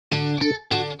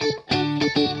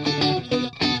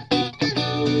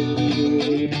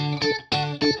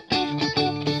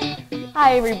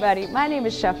Hi everybody, my name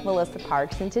is Chef Melissa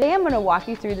Parks, and today I'm going to walk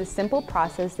you through the simple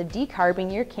process of decarbing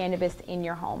your cannabis in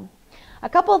your home. A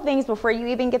couple of things before you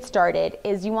even get started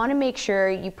is you want to make sure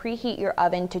you preheat your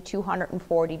oven to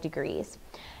 240 degrees.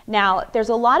 Now, there's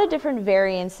a lot of different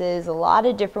variances, a lot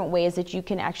of different ways that you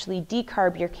can actually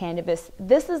decarb your cannabis.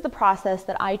 This is the process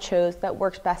that I chose that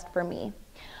works best for me.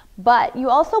 But you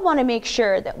also want to make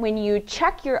sure that when you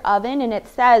check your oven and it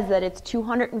says that it's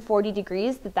 240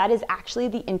 degrees, that is actually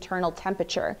the internal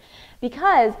temperature.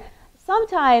 Because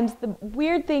sometimes the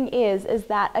weird thing is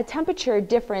that a temperature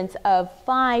difference of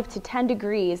 5 to 10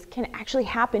 degrees can actually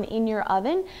happen in your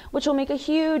oven, which will make a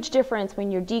huge difference when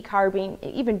you're decarbing,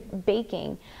 even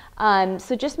baking.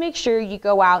 So just make sure you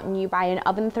go out and you buy an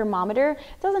oven thermometer.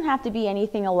 It doesn't have to be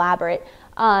anything elaborate,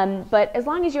 but as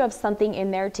long as you have something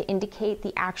in there to indicate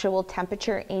the actual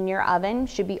temperature in your oven,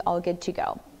 should be all good to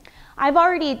go. I've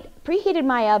already preheated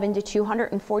my oven to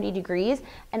 240 degrees,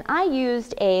 and I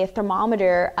used a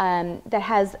thermometer that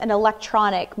has an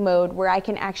electronic mode where I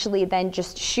can actually then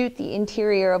just shoot the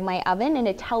interior of my oven and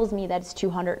it tells me that it's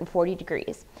 240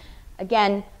 degrees.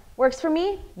 Again, works for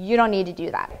me, you don't need to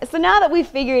do that. So now that we've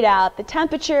figured out the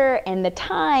temperature and the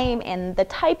time and the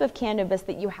type of cannabis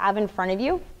that you have in front of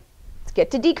you, let's get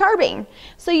to decarbing.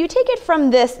 So you take it from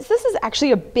this is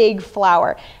actually a big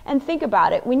flower, and think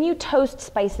about it, when you toast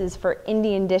spices for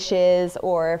Indian dishes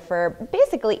or for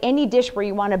basically any dish where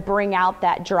you want to bring out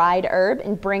that dried herb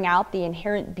and bring out the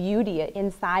inherent beauty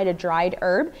inside a dried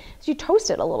herb, so you toast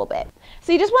it a little bit.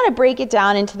 So you just want to break it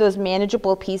down into those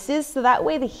manageable pieces so that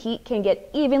way the heat can get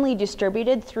evenly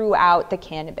distributed throughout the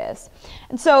cannabis.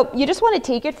 And so you just want to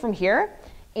take it from here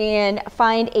and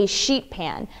find a sheet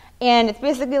pan. And it's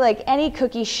basically like any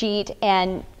cookie sheet,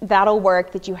 and that'll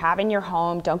work, that you have in your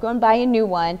home. Don't go and buy a new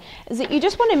one. Is that you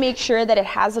just want to make sure that it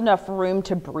has enough room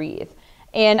to breathe.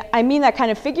 And I mean that kind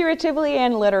of figuratively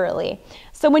and literally.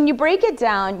 So when you break it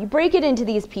down, you break it into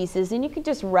these pieces, and you can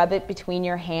just rub it between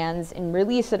your hands and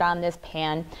release it on this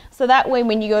pan. So that way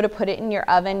when you go to put it in your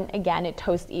oven, again, it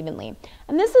toasts evenly.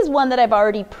 And this is one that I've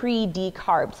already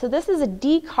pre-decarbed. So this is a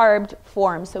decarbed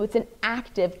form, so it's an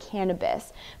active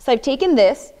cannabis. So I've taken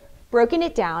this, broken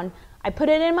it down, I put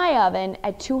it in my oven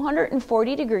at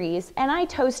 240 degrees, and I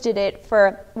toasted it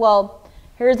for, well,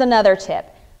 here's another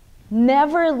tip.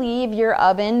 Never leave your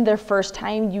oven the first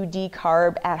time you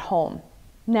decarb at home.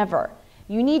 Never.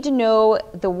 You need to know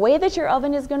the way that your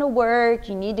oven is going to work.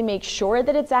 You need to make sure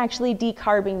that it's actually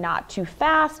decarbing, not too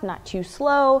fast, not too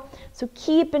slow. So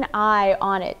keep an eye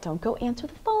on it. Don't go answer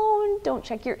the phone. Don't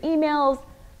check your emails.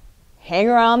 Hang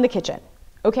around the kitchen.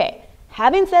 Okay,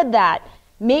 having said that,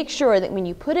 make sure that when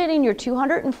you put it in your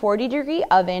 240 degree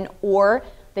oven, or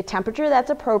the temperature that's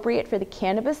appropriate for the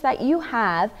cannabis that you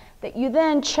have, that you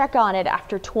then check on it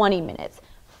after 20 minutes,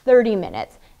 30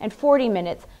 minutes, and 40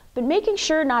 minutes, but making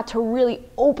sure not to really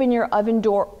open your oven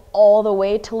door all the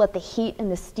way to let the heat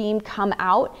and the steam come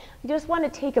out. You just want to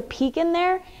take a peek in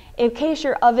there in case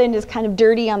your oven is kind of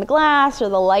dirty on the glass or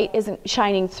the light isn't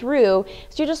shining through.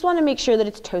 So you just want to make sure that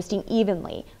it's toasting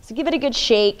evenly. So give it a good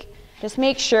shake. Just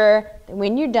make sure that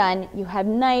when you're done, you have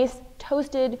nice,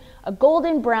 toasted, a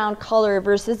golden brown color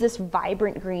versus this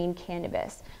vibrant green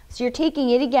cannabis. So you're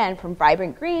taking it again from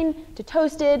vibrant green to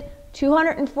toasted,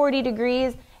 240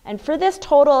 degrees, and for this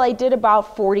total, I did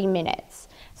about 40 minutes.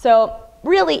 So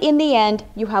really, in the end,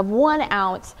 you have 1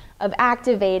 ounce of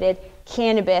activated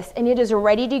cannabis, and it is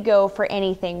ready to go for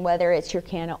anything, whether it's your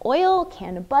can of oil,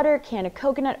 can of butter, can of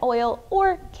coconut oil,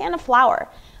 or can of flour.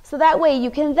 So that way you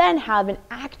can then have an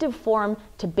active form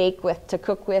to bake with, to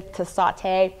cook with, to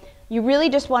saute. You really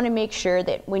just want to make sure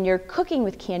that when you're cooking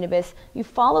with cannabis, you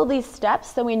follow these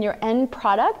steps so in your end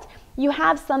product, you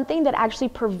have something that actually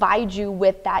provides you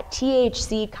with that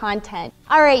THC content.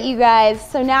 All right, you guys,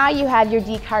 so now you have your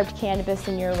decarbed cannabis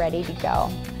and you're ready to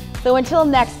go. So until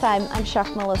next time, I'm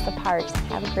Chef Melissa Parks.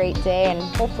 Have a great day and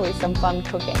hopefully some fun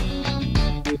cooking.